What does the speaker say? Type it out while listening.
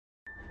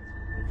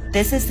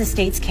This is the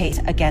state's case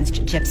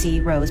against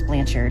Gypsy Rose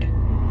Blanchard.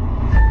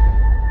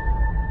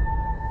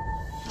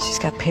 She's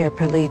got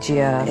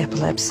paraplegia,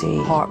 epilepsy,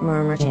 heart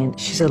murmur, and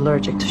she's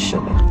allergic to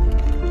sugar.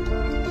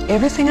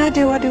 Everything I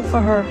do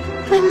for her.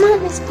 My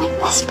mom is my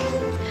best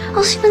friend.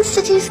 All she wants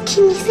to do is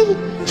keep me safe.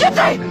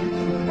 Gypsy!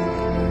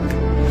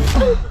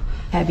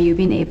 Have you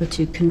been able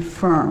to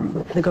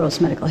confirm the girl's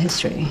medical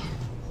history?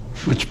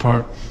 Which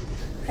part?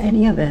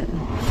 Any of it?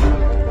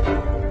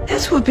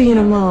 That's what being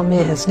a mom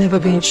is. Never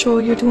being sure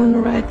you're doing the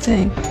right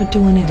thing, but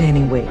doing it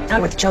anyway.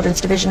 I'm with the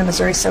Children's Division of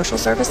Missouri Social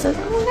Services.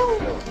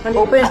 Oh, no.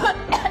 Open.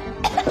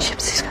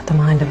 Gypsy's got the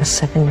mind of a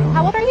 7-year-old.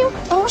 How old are you?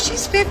 Oh,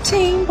 she's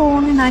 15,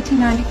 born in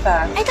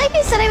 1995. I thought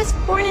you said I was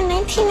born in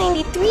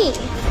 1993.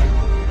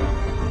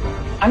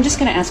 I'm just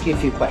going to ask you a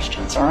few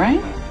questions, all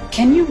right?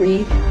 Can you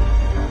read?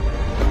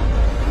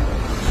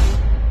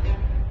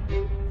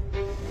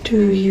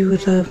 Do you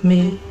love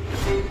me?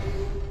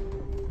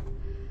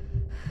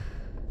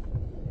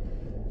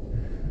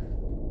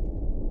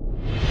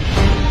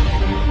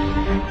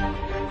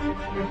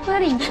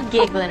 What are you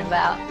giggling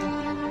about?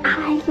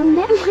 I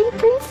met my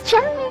Prince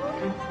Charming.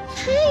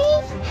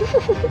 Hi.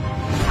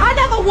 I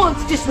never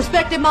once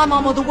disrespected my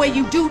mama the way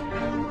you do.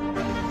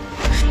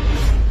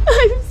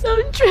 I'm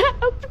so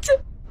trapped.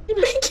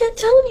 I can't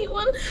tell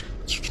anyone.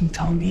 You can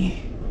tell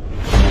me.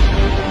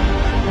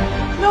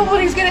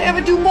 Nobody's gonna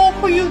ever do more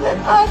for you than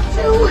I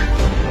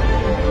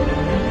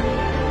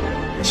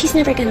do. She's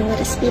never gonna let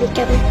us be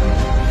together.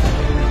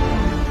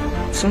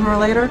 Sooner or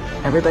later,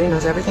 everybody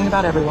knows everything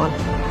about everyone.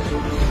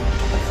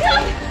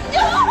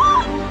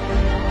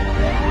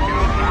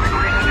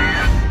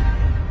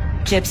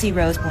 Gypsy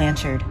Rose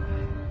Blanchard,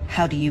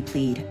 how do you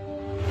plead?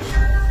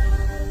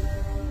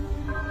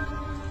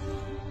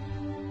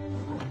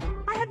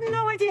 I had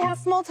no idea how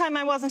small time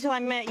I was until I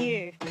met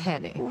you.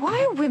 Penny,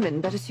 why are women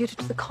better suited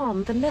to the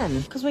calm than men?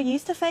 Because we're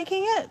used to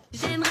faking it.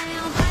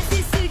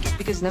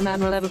 Because no man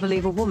will ever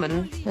believe a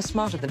woman is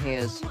smarter than he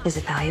is. Is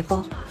it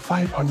valuable?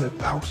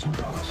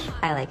 $500,000.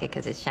 I like it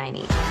because it's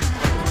shiny.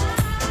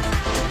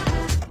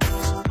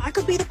 I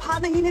could be the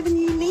partner you never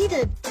knew you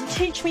needed.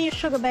 Teach me your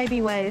sugar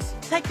baby ways.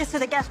 Take this to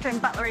the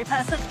gastroenterology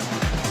person.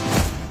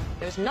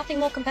 There's nothing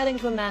more compelling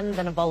to a man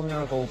than a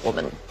vulnerable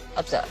woman.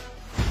 Observe.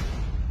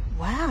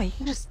 Wow, you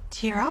can just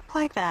tear up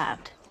like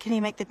that. Can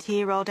you make the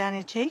tear roll down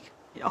your cheek?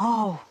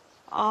 Oh.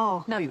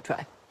 Now you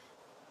try.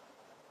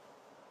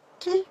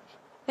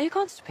 Are you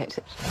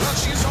constipated?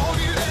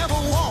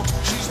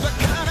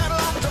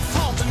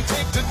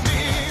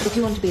 If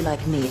you want to be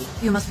like me,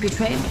 you must be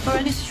trained for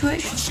any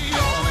situation.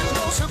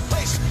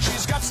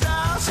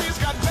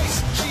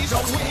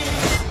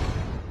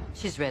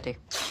 She's ready.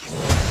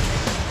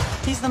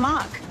 He's the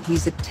mark.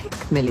 He's a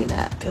tech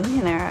millionaire.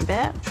 Billionaire, I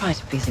bet. Try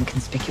to be as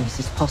inconspicuous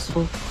as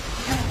possible.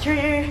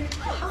 True.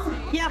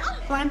 Yep,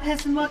 blind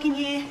person walking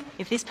here.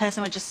 If this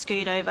person would just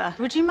scoot over.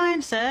 Would you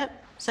mind, sir?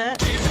 Sir?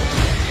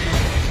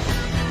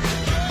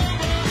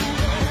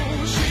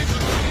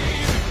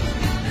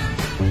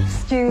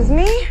 Excuse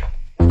me?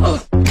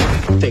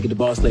 Taking the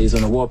boss ladies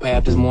on the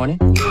warpath this morning.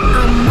 I'm money.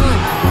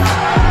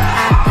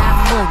 I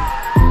got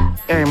money.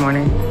 Every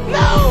morning.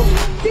 No!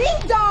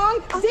 Ding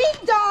dong!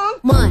 Ding dong!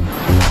 Money.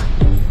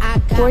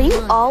 I got Were you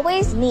money.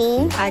 always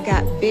mean? I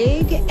got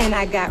big and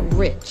I got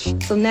rich.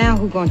 So now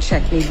who gonna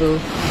check me, boo?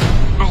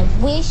 I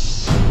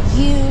wish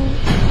you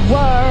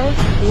were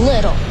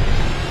little.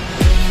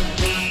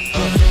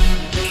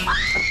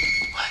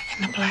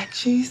 In the black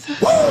Jesus.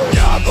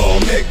 Y'all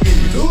gonna make me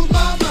lose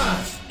my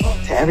mind.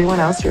 To everyone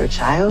else, you're a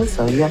child,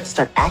 so you have to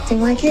start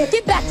acting like it.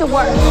 Get back to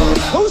work.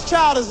 Whose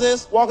child is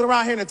this walking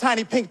around here in a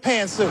tiny pink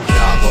pantsuit?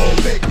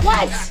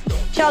 What?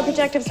 Child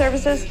Protective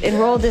Services,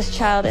 enroll this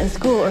child in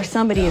school or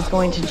somebody is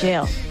going to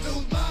jail.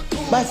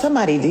 By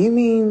somebody, do you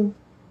mean?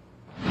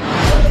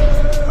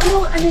 I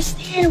don't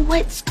understand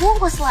what school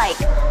was like.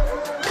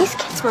 These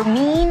kids were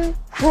mean,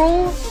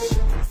 cruel.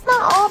 It's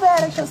not all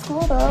bad at your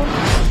school, though.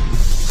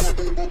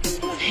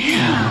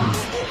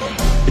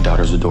 Your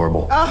daughter's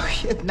adorable. Oh,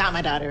 it's not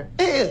my daughter.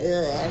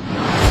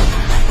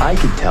 I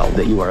can tell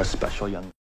that you are a special young